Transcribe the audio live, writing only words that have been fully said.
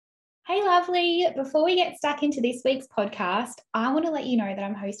Hey, lovely. Before we get stuck into this week's podcast, I want to let you know that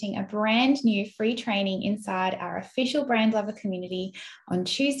I'm hosting a brand new free training inside our official Brand Lover community on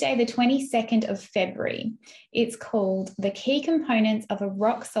Tuesday, the 22nd of February. It's called The Key Components of a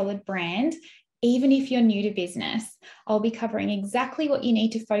Rock Solid Brand, even if you're new to business. I'll be covering exactly what you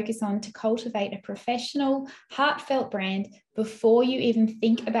need to focus on to cultivate a professional, heartfelt brand before you even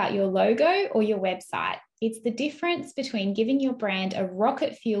think about your logo or your website. It's the difference between giving your brand a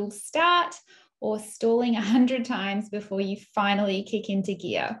rocket-fueled start or stalling 100 times before you finally kick into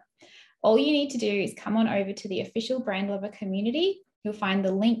gear. All you need to do is come on over to the official Brand Lover community. You'll find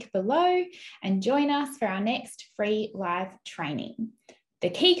the link below and join us for our next free live training. The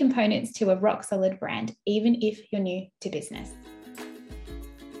key components to a rock-solid brand, even if you're new to business.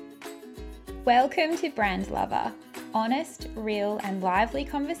 Welcome to Brand Lover. Honest, real, and lively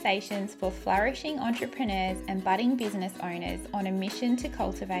conversations for flourishing entrepreneurs and budding business owners on a mission to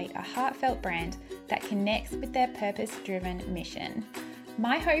cultivate a heartfelt brand that connects with their purpose-driven mission.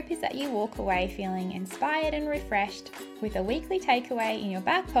 My hope is that you walk away feeling inspired and refreshed with a weekly takeaway in your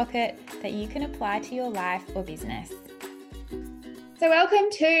back pocket that you can apply to your life or business. So welcome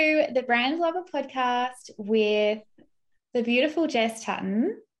to the Brand Lover podcast with the beautiful Jess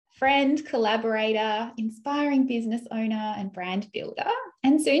Tutton, friend, collaborator, inspiring business owner and brand builder,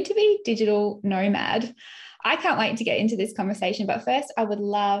 and soon to be digital nomad. I can't wait to get into this conversation, but first I would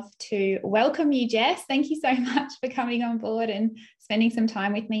love to welcome you, Jess. Thank you so much for coming on board and spending some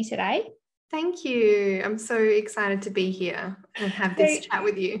time with me today. Thank you. I'm so excited to be here and have this chat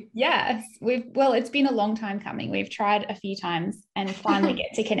with you. Yes, it's been a long time coming. We've tried a few times and finally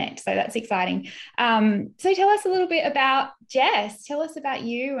get to connect. So that's exciting. So tell us a little bit about Jess. Tell us about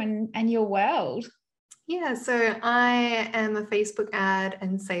you and your world. Yeah, so I am a Facebook ad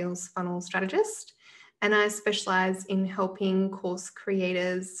and sales funnel strategist, and I specialize in helping course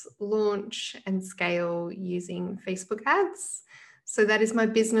creators launch and scale using Facebook ads. So that is my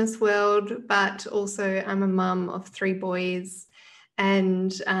business world, but also I'm a mum of 3 boys.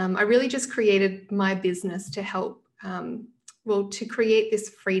 And I really just created my business to help, to create this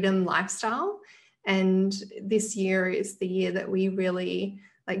freedom lifestyle. And this year is the year that we really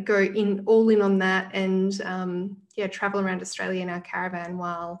go all in on that and travel around Australia in our caravan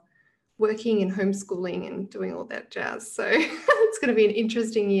while working and homeschooling and doing all that jazz. So it's going to be an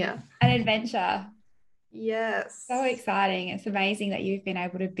interesting year. An adventure. Yes. So exciting. It's amazing that you've been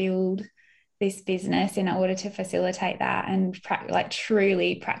able to build this business in order to facilitate that, and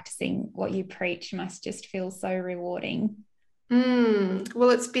truly practicing what you preach must just feel so rewarding. Well,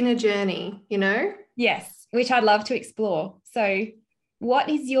 it's been a journey, Yes, which I'd love to explore. So what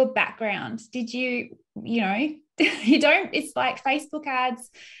is your background? Did you it's like Facebook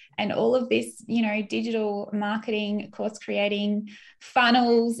ads and all of this, digital marketing, course creating,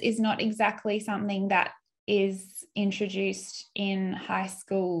 funnels is not exactly something that is introduced in high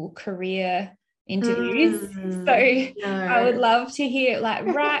school career interviews. So no. I would love to hear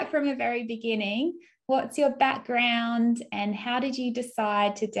right from the very beginning, what's your background and how did you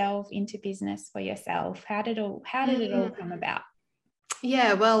decide to delve into business for yourself? How did it all come about?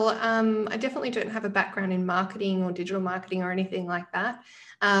 Yeah, well, I definitely don't have a background in marketing or digital marketing or anything like that.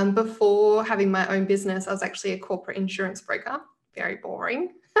 Before having my own business, I was actually a corporate insurance broker. Very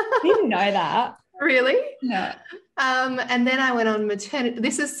boring. Didn't know that. Really? No. And then I went on maternity.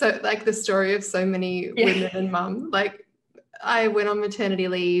 This is so the story of so many women and mum. I went on maternity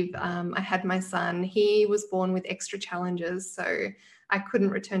leave. I had my son. He was born with extra challenges, so I couldn't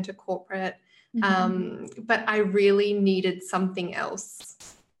return to corporate. Mm-hmm. But I really needed something else,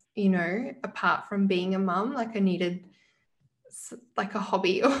 apart from being a mum. I needed a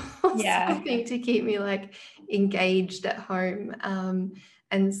hobby or something to keep me engaged at home.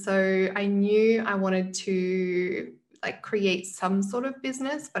 And so I knew I wanted to create some sort of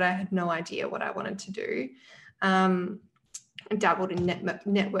business, but I had no idea what I wanted to do. I dabbled in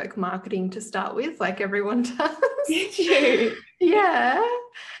network marketing to start with, like everyone does. Did you? Yeah.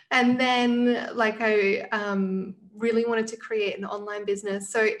 And then I really wanted to create an online business.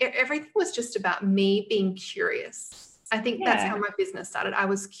 So everything was just about me being curious. I think that's how my business started. I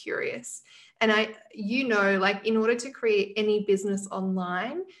was curious. And in order to create any business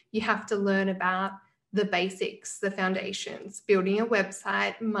online, you have to learn about the basics, the foundations, building a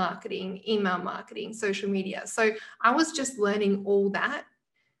website, marketing, email marketing, social media. So I was just learning all that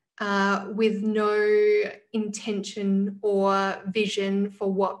with no intention or vision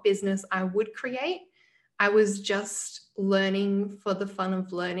for what business I would create. I was just learning for the fun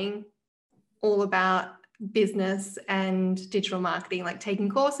of learning, all about business and digital marketing, like taking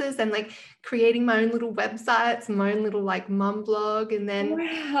courses and like creating my own little websites, my own little like mum blog. And then,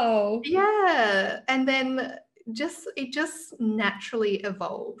 wow. yeah. And then it just naturally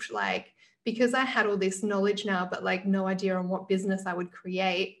evolved. Like, because I had all this knowledge now, but like no idea on what business I would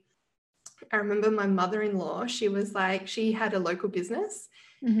create. I remember my mother-in-law, she was like, she had a local business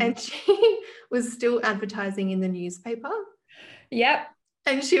and she was still advertising in the newspaper. Yep.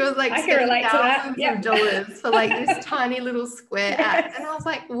 And she was like I can spending relate to that. thousands Yep. of dollars for like this tiny little square ad. Yes. And I was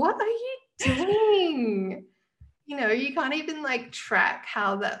like, what are you doing? You know, you can't even like track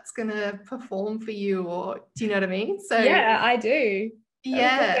how that's going to perform for you, or do you know what I mean? So yeah, I do. That was the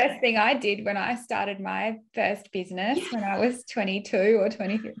yeah. first thing I did when I started my first business when I was 22 or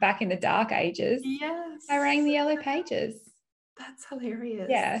 23, back in the dark ages. Yes. I rang the Yellow Pages. That's hilarious.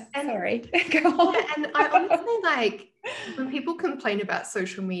 Yeah, And sorry. Go on. yeah, and I honestly, like, when people complain about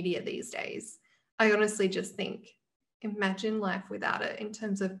social media these days, I honestly just think, imagine life without it in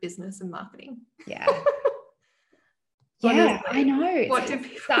terms of business and marketing. Yeah. Honestly, I know. what do It's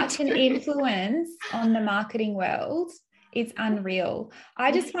people such do? an influence on the marketing world. It's unreal.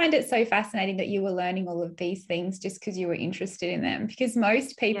 I just find it so fascinating that you were learning all of these things just because you were interested in them, because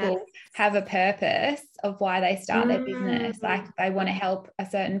most people have a purpose of why they start their business. Like they want to help a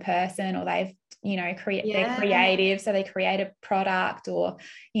certain person, or they've, they're creative, so they create a product, or,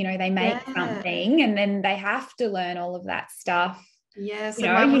 they make something, and then they have to learn all of that stuff. Yeah.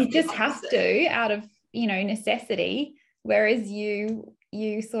 So you just have to out of, necessity, whereas you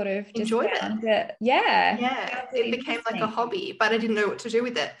sort of just enjoyed it. Yeah. It became like a hobby, but I didn't know what to do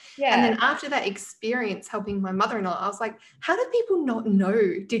with it. Yeah. And then after that experience helping my mother-in-law, I was like, how do people not know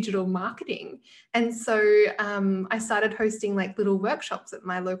digital marketing? And so I started hosting like little workshops at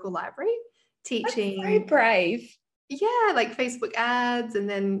my local library, teaching. That's so brave. Yeah, like Facebook ads, and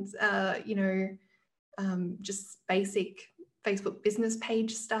then just basic Facebook business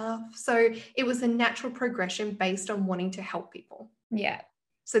page stuff. So it was a natural progression based on wanting to help people. Yeah.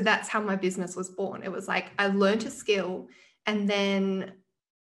 So that's how my business was born. It was like I learned a skill, and then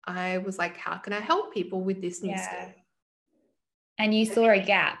I was like, how can I help people with this new skill? And you saw a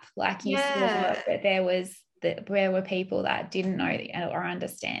gap, like you saw that there were people that didn't know or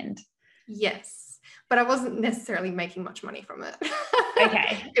understand. Yes, but I wasn't necessarily making much money from it.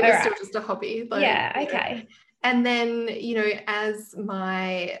 Okay. It was still just a hobby. Okay. And then, as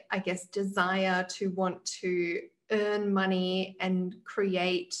my, I guess, desire to want to earn money and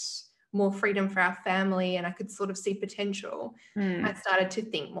create more freedom for our family, and I could sort of see potential, I started to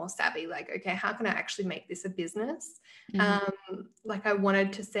think more savvy, like, okay, how can I actually make this a business? Like I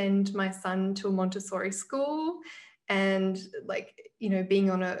wanted to send my son to a Montessori school, and like,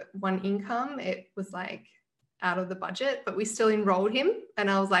 being on one income, it was like out of the budget, but we still enrolled him.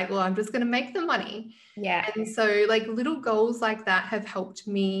 And I was like, well, I'm just going to make the money. Yeah. And so like little goals like that have helped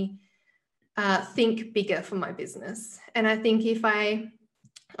me think bigger for my business. And I think I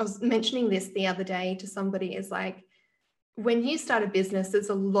was mentioning this the other day to somebody, is like, when you start a business, there's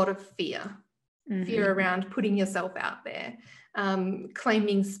a lot of fear around putting yourself out there,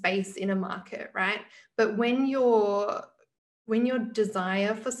 claiming space in a market, right? But when your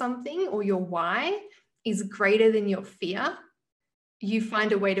desire for something, or your why, is greater than your fear, you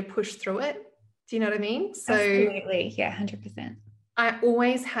find a way to push through it. Do you know what I mean? So absolutely. Yeah, 100%. I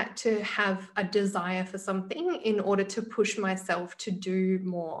always had to have a desire for something in order to push myself to do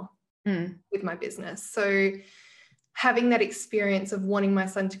more with my business. So having that experience of wanting my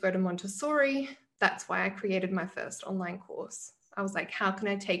son to go to Montessori, that's why I created my first online course. I was like, how can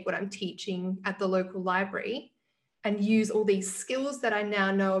I take what I'm teaching at the local library and use all these skills that I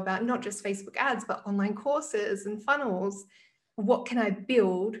now know about, not just Facebook ads, but online courses and funnels? What can I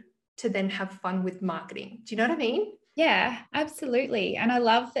build to then have fun with marketing? Do you know what I mean? Yeah, absolutely. And I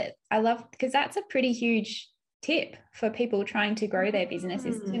love because that's a pretty huge tip for people trying to grow their business,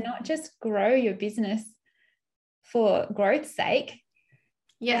 is to not just grow your business for growth's sake.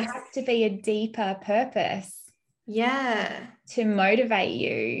 Yes. There has to be a deeper purpose. Yeah. To motivate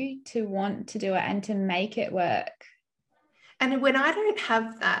you to want to do it and to make it work. And when I don't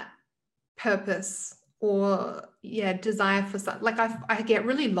have that purpose or desire for something, like I get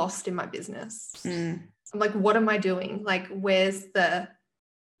really lost in my business. I'm like, what am I doing? Like, where's the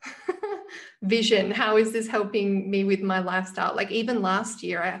vision? How is this helping me with my lifestyle? Like even last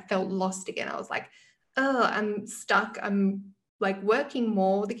year, I felt lost again. I was like, oh, I'm stuck. I'm like working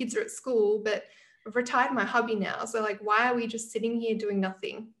more. The kids are at school, but I've retired my hubby now. So like, why are we just sitting here doing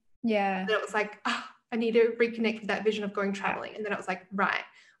nothing? Yeah. And then it was like, I need to reconnect with that vision of going traveling. And then it was like, right,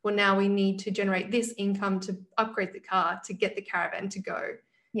 well, now we need to generate this income to upgrade the car, to get the caravan to go.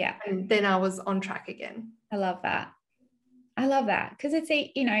 Yeah. And then I was on track again. I love that. I love that because it's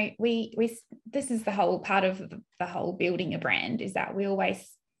a, you know, we this is the whole part of the whole building a brand, is that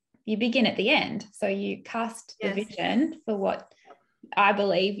you begin at the end. So you cast the vision for what I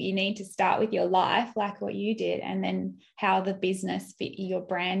believe you need to start with your life, like what you did, and then how the business your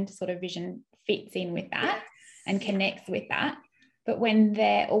brand sort of vision fits in with that and connects with that. But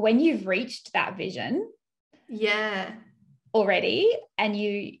when you've reached that vision, already, and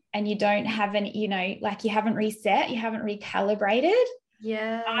you don't have any, you know, like you haven't reset, you haven't recalibrated.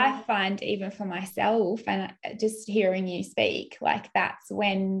 I find even for myself, and just hearing you speak, like that's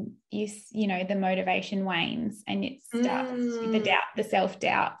when you know the motivation wanes, and it starts the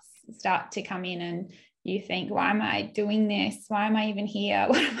self-doubts start to come in, and you think, why am I doing this? Why am I even here?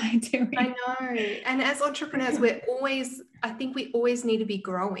 What am I doing? I know. And as entrepreneurs, I think we always need to be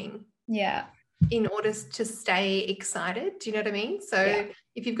growing. Yeah. In order to stay excited. Do you know what I mean? So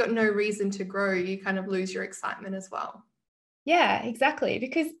if you've got no reason to grow, you kind of lose your excitement as well. Yeah, exactly.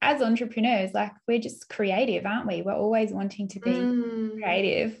 Because as entrepreneurs, like we're just creative, aren't we? We're always wanting to be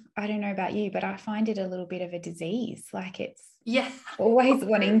creative. I don't know about you, but I find it a little bit of a disease. Like it's always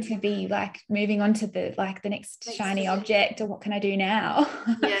wanting to be like moving on to the next shiny object, or what can I do now?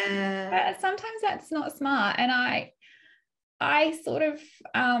 Yeah. But sometimes that's not smart. And I sort of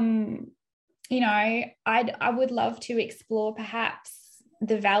you know, I would love to explore perhaps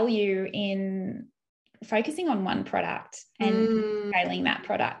the value in focusing on one product and scaling that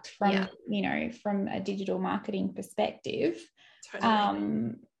product from, you know, from a digital marketing perspective.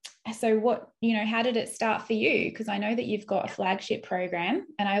 Totally. So what, you know, how did it start for you? Because I know that you've got a flagship program,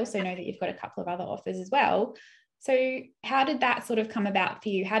 and I also know that you've got a couple of other offers as well. So how did that sort of come about for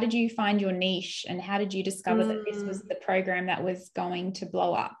you? How did you find your niche, and how did you discover that this was the program that was going to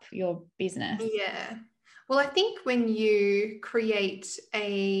blow up your business? Yeah. Well, I think when you create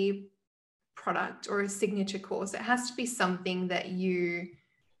a product or a signature course, it has to be something that you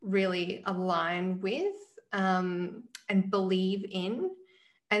really align with and believe in.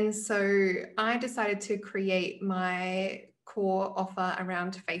 And so I decided to create my core offer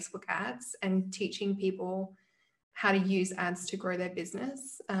around Facebook ads and teaching people how to use ads to grow their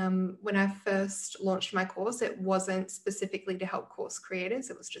business. When I first launched my course, it wasn't specifically to help course creators.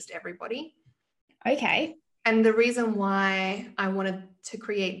 It was just everybody. Okay. And the reason why I wanted to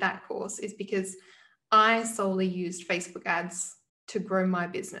create that course is because I solely used Facebook ads to grow my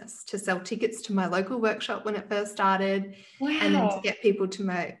business, to sell tickets to my local workshop when it first started, and then to get people to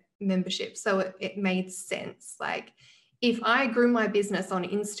my membership. So it made sense. Like if I grew my business on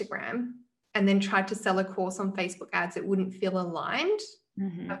Instagram and then tried to sell a course on Facebook ads, it wouldn't feel aligned.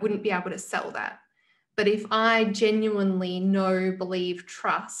 I wouldn't be able to sell that. But if I genuinely know, believe,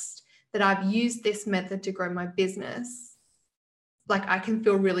 trust that I've used this method to grow my business, like I can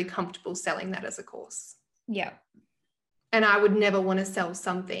feel really comfortable selling that as a course. Yeah. And I would never want to sell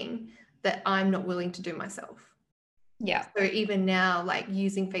something that I'm not willing to do myself. Yeah. So even now, like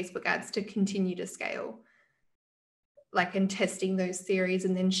using Facebook ads to continue to scale, like, and testing those theories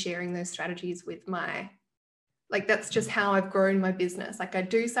and then sharing those strategies with that's just how I've grown my business. Like I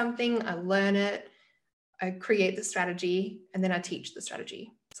do something, I learn it, I create the strategy, and then I teach the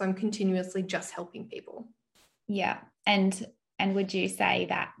strategy. So I'm continuously just helping people. Yeah. And would you say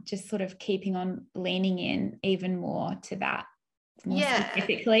that just sort of keeping on leaning in even more to that more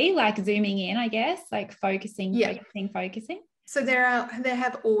specifically, like zooming in, I guess, like focusing. So there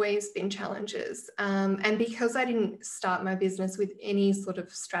have always been challenges. And because I didn't start my business with any sort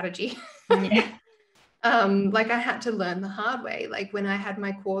of strategy, like I had to learn the hard way. Like when I had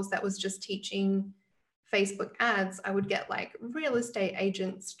my course that was just teaching Facebook ads, I would get like real estate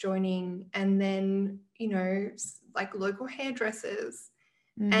agents joining, and then, you know, like local hairdressers.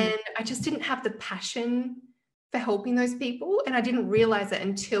 And I just didn't have the passion for helping those people. And I didn't realize it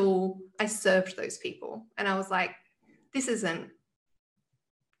until I served those people. And I was like, this isn't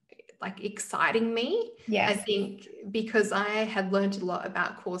like exciting me. Yes. I think because I had learned a lot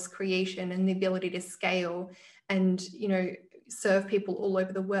about course creation and the ability to scale and, you know, serve people all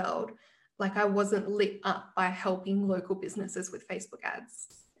over the world, like I wasn't lit up by helping local businesses with Facebook ads.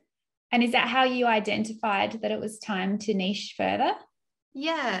 And is that how you identified that it was time to niche further?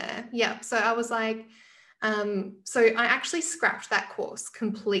 Yeah. So I was like, so I actually scrapped that course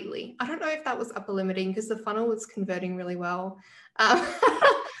completely. I don't know if that was upper limiting because the funnel was converting really well.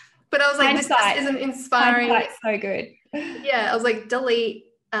 But I was like, this just isn't inspiring. Hindsight's so good. Yeah, I was like, delete,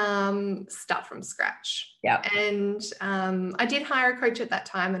 start from scratch. Yeah. And I did hire a coach at that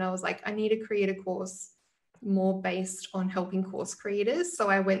time, and I was like, I need to create a course more based on helping course creators. So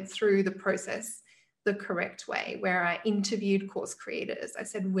I went through the process the correct way, where I interviewed course creators. I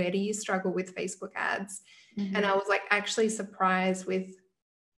said, where do you struggle with Facebook ads? Mm-hmm. And I was like actually surprised with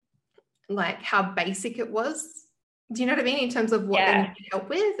like how basic it was. Do you know what I mean? In terms of what they needed help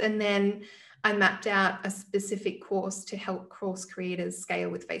with. And then I mapped out a specific course to help course creators scale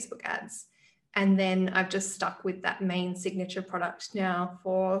with Facebook ads. And then I've just stuck with that main signature product now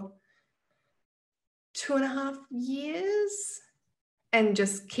for 2.5 years. And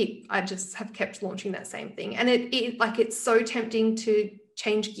I just have kept launching that same thing. And it's so tempting to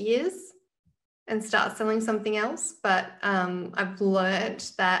change gears and start selling something else. But I've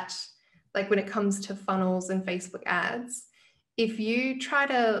learned that like when it comes to funnels and Facebook ads, if you try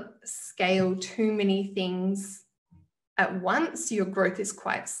to scale too many things at once, your growth is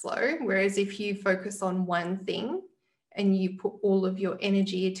quite slow. Whereas if you focus on one thing and you put all of your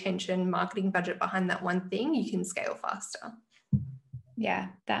energy, attention, marketing budget behind that one thing, you can scale faster. Yeah,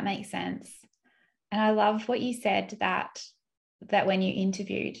 that makes sense. And I love what you said that when you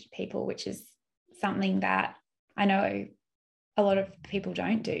interviewed people, which is something that I know a lot of people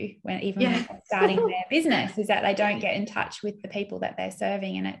don't do when they're starting their business, is that they don't get in touch with the people that they're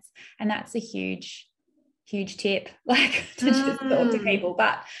serving. And that's a huge tip, like to just talk to people.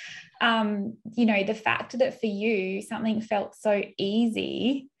 But the fact that for you something felt so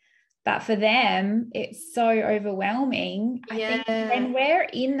easy, but for them it's so overwhelming. I think when we're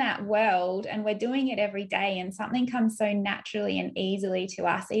in that world and we're doing it every day and something comes so naturally and easily to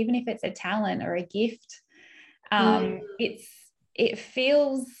us, even if it's a talent or a gift, it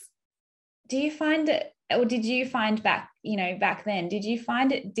feels, do you find it, or did you find back then, did you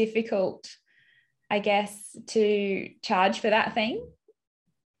find it difficult, I guess, to charge for that thing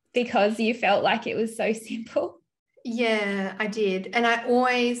because you felt like it was so simple? Yeah, I did. And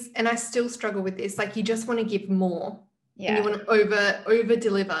I still struggle with this. Like you just want to give more. Yeah. And you want to over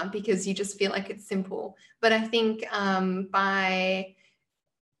deliver because you just feel like it's simple. But I think by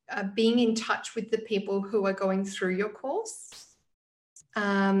being in touch with the people who are going through your course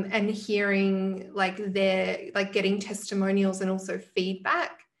and hearing like getting testimonials and also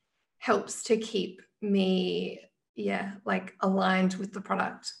feedback helps to keep me, like aligned with the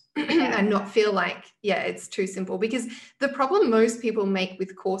product. And not feel like, it's too simple. Because the problem most people make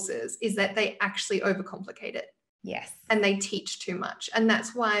with courses is that they actually overcomplicate it. Yes. And they teach too much. And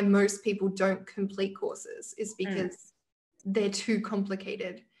that's why most people don't complete courses, is because they're too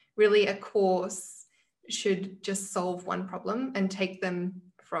complicated. Really, a course should just solve one problem and take them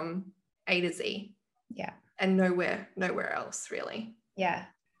from A to Z. Yeah. And nowhere else, really. Yeah.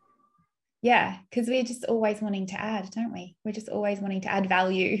 Yeah, because we're just always wanting to add, don't we? We're just always wanting to add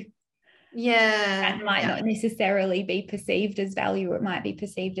value. Yeah. That might not necessarily be perceived as value. It might be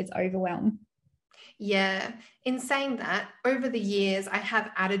perceived as overwhelm. Yeah. In saying that, over the years, I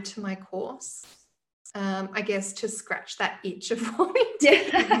have added to my course, I guess, to scratch that itch of wanting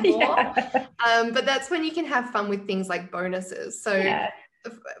to do more. But that's when you can have fun with things like bonuses. So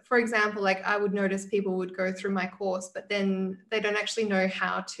for example, like I would notice people would go through my course, but then they don't actually know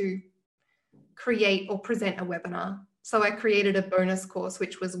how to create or present a webinar. So I created a bonus course,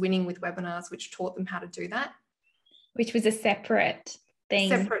 which was Winning with Webinars, which taught them how to do that. Which was a separate thing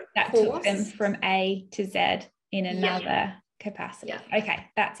that course. Took them from A to Z in another capacity. Yeah. Okay,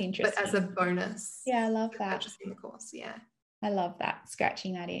 that's interesting. But as a bonus. Yeah, I love that. Purchasing the course, yeah. I love that,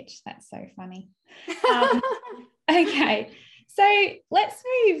 scratching that itch. That's so funny. Okay, so let's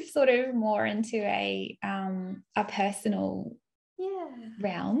move sort of more into a personal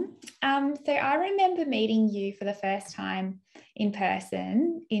realm. So I remember meeting you for the first time in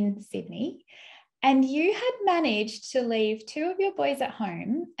person in Sydney, and you had managed to leave 2 of your boys at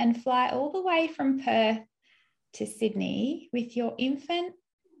home and fly all the way from Perth to Sydney with your infant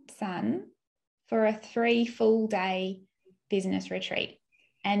son for a 3 full day business retreat,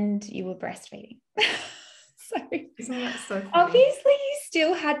 and you were breastfeeding. So isn't that so funny? Obviously you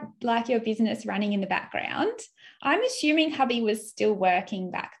still had like your business running in the background. I'm assuming hubby was still working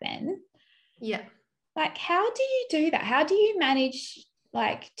back then. Yeah. Like, how do you do that? How do you manage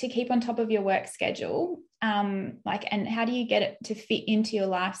like to keep on top of your work schedule? And how do you get it to fit into your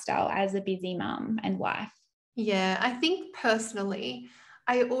lifestyle as a busy mum and wife? Yeah, I think personally,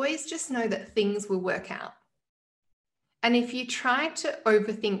 I always just know that things will work out. And if you try to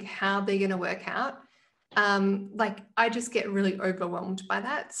overthink how they're going to work out, I just get really overwhelmed by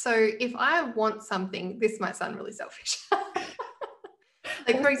that. So if I want something, this might sound really selfish.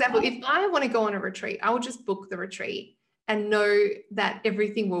 Like, for example, if I want to go on a retreat, I will just book the retreat and know that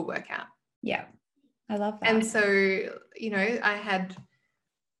everything will work out. Yeah, I love that. And so, I had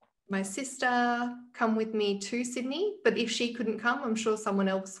my sister come with me to Sydney, but if she couldn't come, I'm sure someone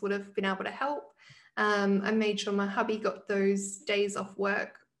else would have been able to help. I made sure my hubby got those days off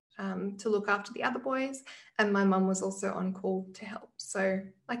work to look after the other boys, and my mum was also on call to help. So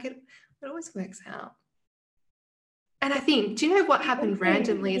like it always works out. And I think, do you know what happened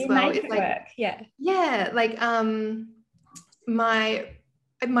randomly as well? It's like, work. Yeah, like my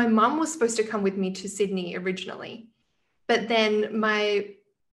mum was supposed to come with me to Sydney originally, but then my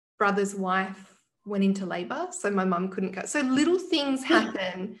brother's wife went into labor, so my mum couldn't go. So little things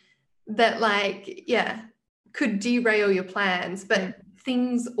happen that like, yeah, could derail your plans, but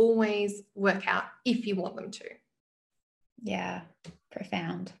things always work out if you want them to. Yeah,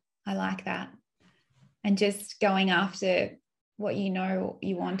 profound. I like that. And just going after what you know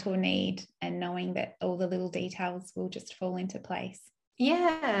you want or need, and knowing that all the little details will just fall into place.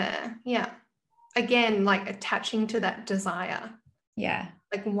 Yeah. Again, like attaching to that desire. Yeah.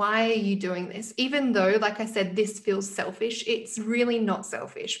 Like, why are you doing this? Even though, like I said, this feels selfish, it's really not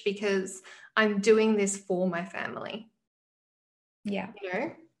selfish because I'm doing this for my family. Yeah. You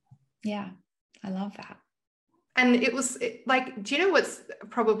know? Yeah. I love that. And it was like, do you know what's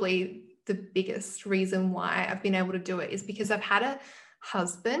probably the biggest reason why I've been able to do it is because I've had a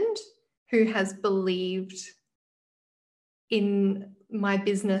husband who has believed in my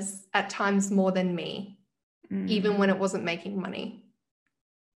business at times more than me, even when it wasn't making money.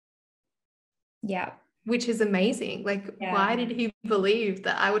 Yeah. Which is amazing. Like, why did he believe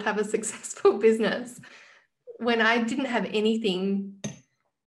that I would have a successful business when I didn't have anything,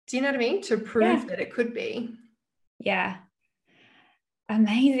 do you know what I mean, to prove that it could be? Yeah.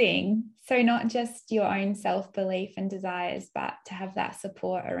 Amazing. So not just your own self-belief and desires, but to have that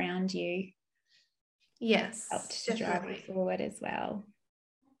support around you. Yes. Helped to drive you forward as well.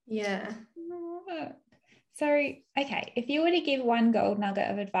 Yeah. So, okay, if you were to give one gold nugget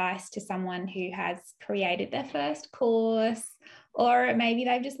of advice to someone who has created their first course, or maybe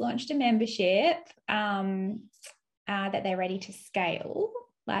they've just launched a membership that they're ready to scale,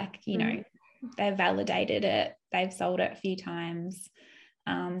 like, you know, they've validated it, they've sold it a few times,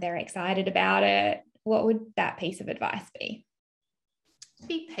 they're excited about it, what would that piece of advice be?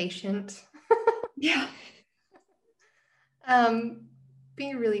 Be patient. Yeah.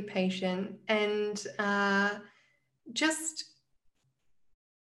 Be really patient and just,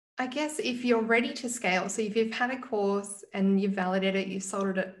 I guess, if you're ready to scale, so if you've had a course and you've validated it, you've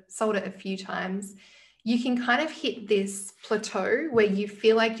sold it a few times, you can kind of hit this plateau where you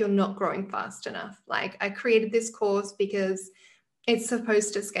feel like you're not growing fast enough. Like, I created this course because it's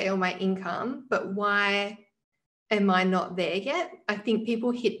supposed to scale my income, but why am I not there yet? I think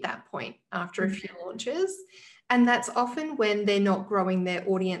people hit that point after a few launches. And that's often when they're not growing their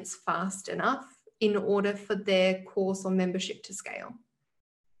audience fast enough in order for their course or membership to scale.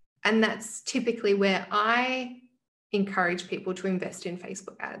 And that's typically where I encourage people to invest in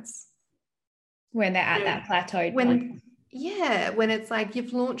Facebook ads. When they're at that plateau point. Yeah, when it's like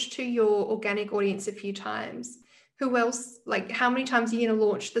you've launched to your organic audience a few times. Who else? Like, how many times are you going to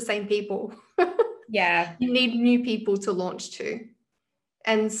launch the same people? Yeah. You need new people to launch to.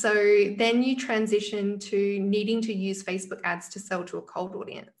 And so then you transition to needing to use Facebook ads to sell to a cold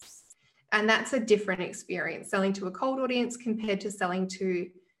audience. And that's a different experience, selling to a cold audience compared to selling to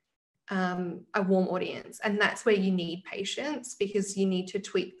a warm audience. And that's where you need patience, because you need to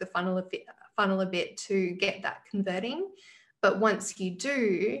tweak the funnel a bit to get that converting. But once you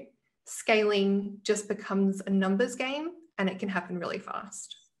do, scaling just becomes a numbers game, and it can happen really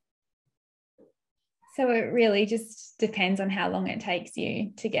fast. So it really just depends on how long it takes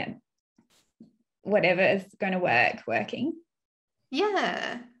you to get whatever is going to working.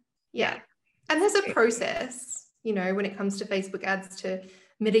 Yeah. And there's a process, you know, when it comes to Facebook ads, to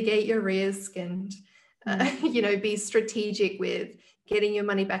mitigate your risk and, you know, be strategic with getting your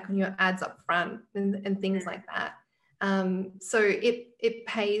money back on your ads up front and things like that. So it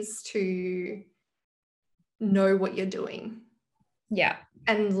pays to know what you're doing. Yeah.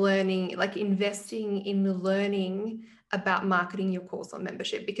 And learning, like investing in learning about marketing your course or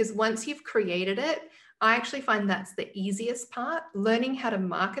membership, because once you've created it, I actually find that's the easiest part. Learning how to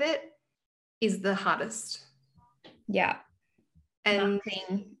market it is the hardest. Yeah. And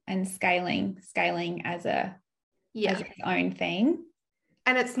marketing and scaling as its own thing.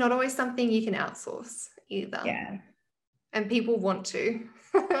 And it's not always something you can outsource either. Yeah. And people want to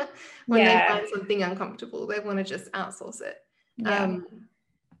when they find something uncomfortable, they want to just outsource it. Yeah.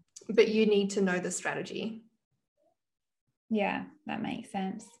 But you need to know the strategy. Yeah, that makes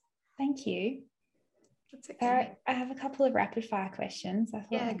sense. Thank you. That's okay. All right, I have a couple of rapid fire questions. I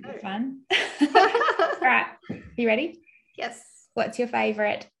thought it would be fun. All right, you ready? Yes. What's your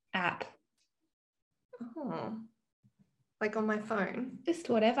favorite app? Oh, like on my phone? Just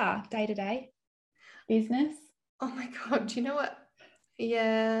whatever, day to day. business? Oh my God. Do you know what?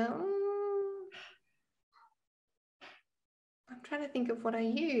 Yeah. I'm trying to think of what I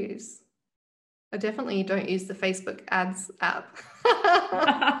use. I definitely don't use the Facebook ads app.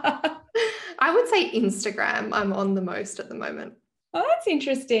 I would say Instagram. I'm on the most at the moment. Oh, that's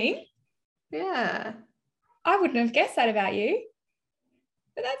interesting. Yeah. I wouldn't have guessed that about you,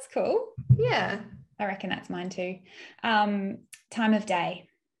 but that's cool. Yeah. I reckon that's mine too. Time of day.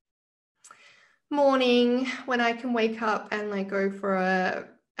 Morning, when I can wake up and like go for a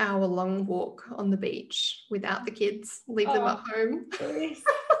hour-long walk on the beach without the kids, leave them at home. Yes.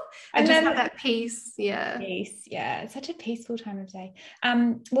 And just have that peace. Yeah. Peace. Yeah. It's such a peaceful time of day.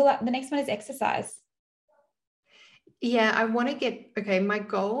 Well, the next one is exercise. Yeah, I want to my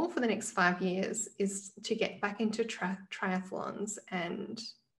goal for the next 5 years is to get back into triathlons and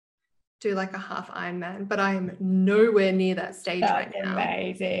do like a half Ironman, but I am nowhere near that stage right now.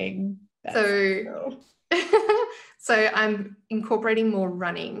 Amazing. That's so cool. So I'm incorporating more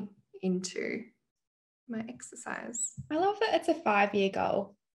running into my exercise. I love that it's a 5-year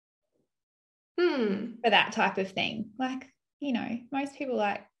goal for that type of thing. Like, you know, most people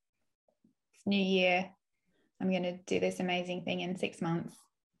like, it's New Year, I'm going to do this amazing thing in 6 months.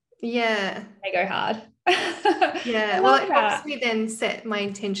 Yeah. They go hard. Yeah. Well, it helps me then set my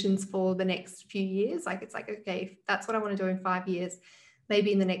intentions for the next few years. Like, it's like, okay, if that's what I want to do in 5 years,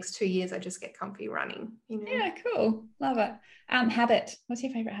 maybe in the next 2 years, I just get comfy running, you know? Yeah, cool. Love it. Habit. What's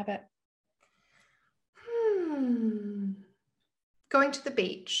your favorite habit? Going to the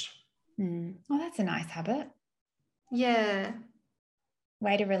beach. Oh, that's a nice habit. Yeah.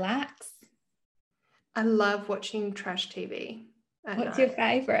 Way to relax. I love watching trash TV. What's your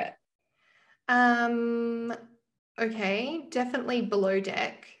favorite? Okay, definitely Below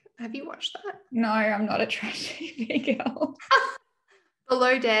Deck. Have you watched that? No, I'm not a trash TV girl.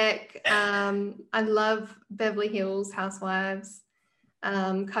 Below Deck. I love Beverly Hills Housewives,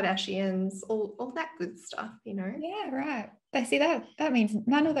 Kardashians, all that good stuff, you know? Yeah, right. I see that. That means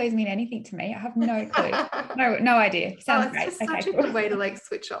none of those mean anything to me. I have no clue. No idea. Sounds great. It's just such a good way to like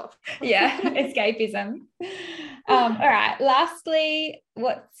switch off. Yeah, escapism. All right. Lastly,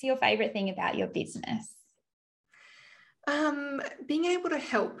 what's your favorite thing about your business? Being able to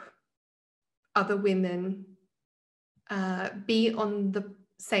help other women be on the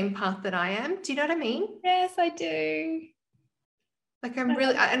same path that I am. Do you know what I mean? Yes, I do. Like I'm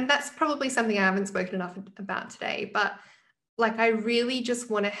really, and that's probably something I haven't spoken enough about today, but like I really just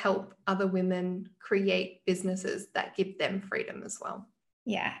want to help other women create businesses that give them freedom as well.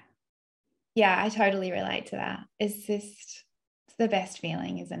 Yeah. Yeah, I totally relate to that. It's the best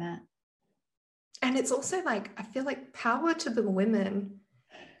feeling, isn't it? And it's also like, I feel like power to the women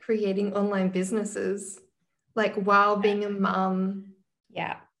creating online businesses, like while being a mum.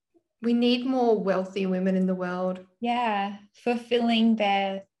 Yeah. We need more wealthy women in the world. Yeah. Fulfilling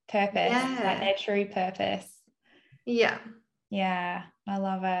their purpose, like their true purpose. Yeah. Yeah. I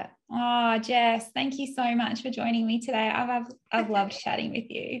love it. Oh, Jess, thank you so much for joining me today. I've loved chatting with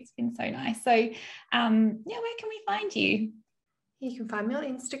you. It's been so nice. So, where can we find you? You can find me on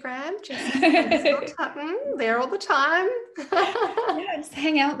Instagram, Jessica_Tutton, there all the time. Yeah, just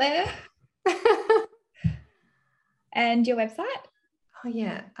hang out there. And your website? Oh,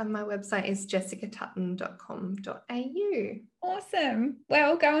 yeah. My website is jessicatutton.com.au. Awesome.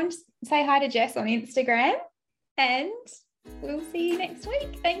 Well, go and say hi to Jess on Instagram and we'll see you next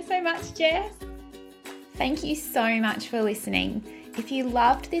week. Thanks so much, Jess. Thank you so much for listening. If you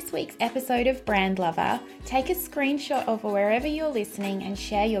loved this week's episode of Brand Lover, take a screenshot of wherever you're listening and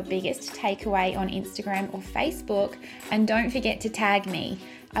share your biggest takeaway on Instagram or Facebook, and don't forget to tag me.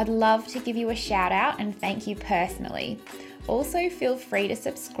 I'd love to give you a shout out and thank you personally. Also, feel free to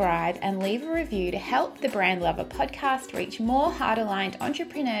subscribe and leave a review to help the Brand Lover podcast reach more heart-aligned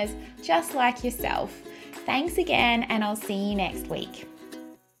entrepreneurs just like yourself. Thanks again, and I'll see you next week.